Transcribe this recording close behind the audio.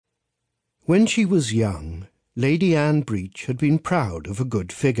When she was young, Lady Anne Breach had been proud of a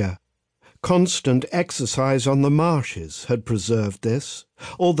good figure. Constant exercise on the marshes had preserved this,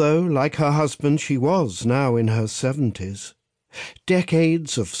 although, like her husband, she was now in her 70s.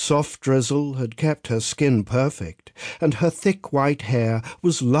 Decades of soft drizzle had kept her skin perfect, and her thick white hair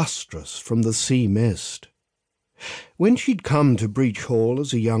was lustrous from the sea mist. When she'd come to Breach Hall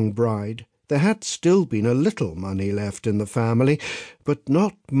as a young bride, there had still been a little money left in the family, but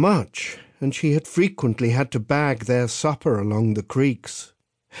not much, and she had frequently had to bag their supper along the creeks.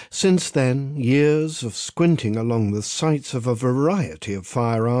 Since then, years of squinting along the sights of a variety of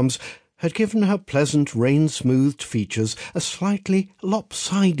firearms had given her pleasant rain-smoothed features a slightly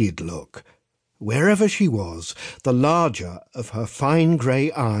lopsided look. Wherever she was, the larger of her fine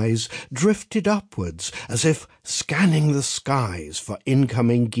grey eyes drifted upwards as if scanning the skies for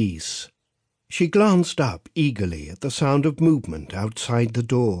incoming geese. She glanced up eagerly at the sound of movement outside the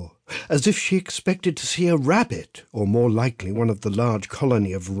door, as if she expected to see a rabbit, or more likely one of the large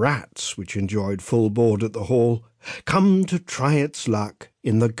colony of rats which enjoyed full board at the Hall, come to try its luck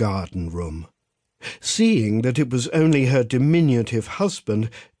in the garden-room. Seeing that it was only her diminutive husband,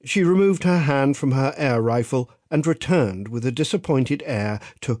 she removed her hand from her air rifle and returned with a disappointed air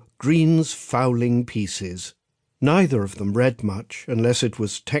to Green's fowling pieces. Neither of them read much, unless it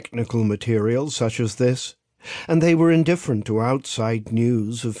was technical material such as this, and they were indifferent to outside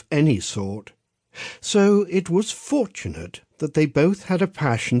news of any sort. So it was fortunate that they both had a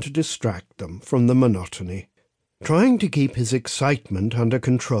passion to distract them from the monotony. Trying to keep his excitement under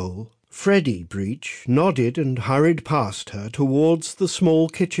control, Freddie Breach nodded and hurried past her towards the small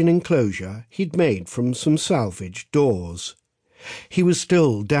kitchen enclosure he'd made from some salvaged doors. He was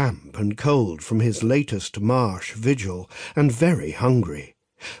still damp and cold from his latest Marsh vigil, and very hungry,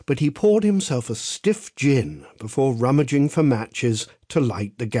 but he poured himself a stiff gin before rummaging for matches to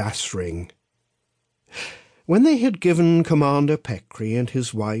light the gas ring. When they had given Commander Peccary and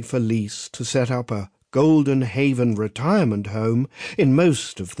his wife a lease to set up a Golden Haven retirement home in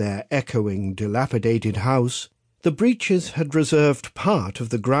most of their echoing, dilapidated house, the Breaches had reserved part of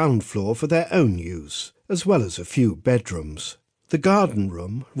the ground floor for their own use, as well as a few bedrooms. The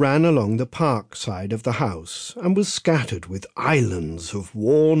garden-room ran along the park side of the house and was scattered with islands of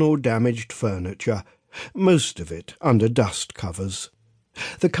worn or damaged furniture, most of it under dust covers.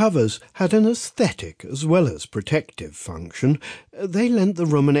 The covers had an aesthetic as well as protective function. They lent the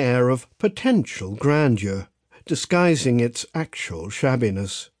room an air of potential grandeur, disguising its actual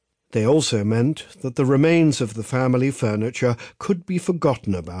shabbiness. They also meant that the remains of the family furniture could be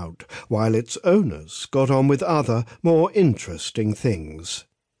forgotten about, while its owners got on with other, more interesting things.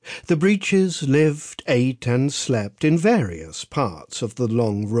 The Breaches lived, ate, and slept in various parts of the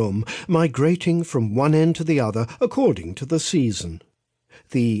long room, migrating from one end to the other according to the season.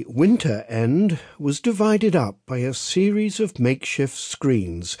 The winter end was divided up by a series of makeshift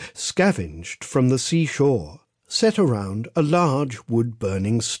screens scavenged from the seashore, set around a large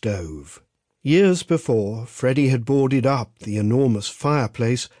wood-burning stove. Years before, Freddie had boarded up the enormous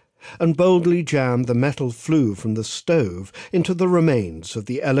fireplace and boldly jammed the metal flue from the stove into the remains of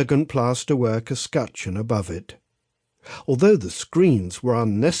the elegant plasterwork escutcheon above it. Although the screens were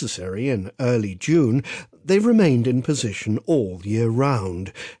unnecessary in early June, they remained in position all year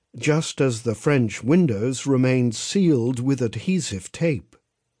round, just as the French windows remained sealed with adhesive tape.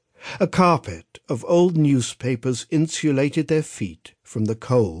 A carpet of old newspapers insulated their feet from the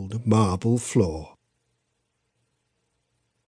cold marble floor.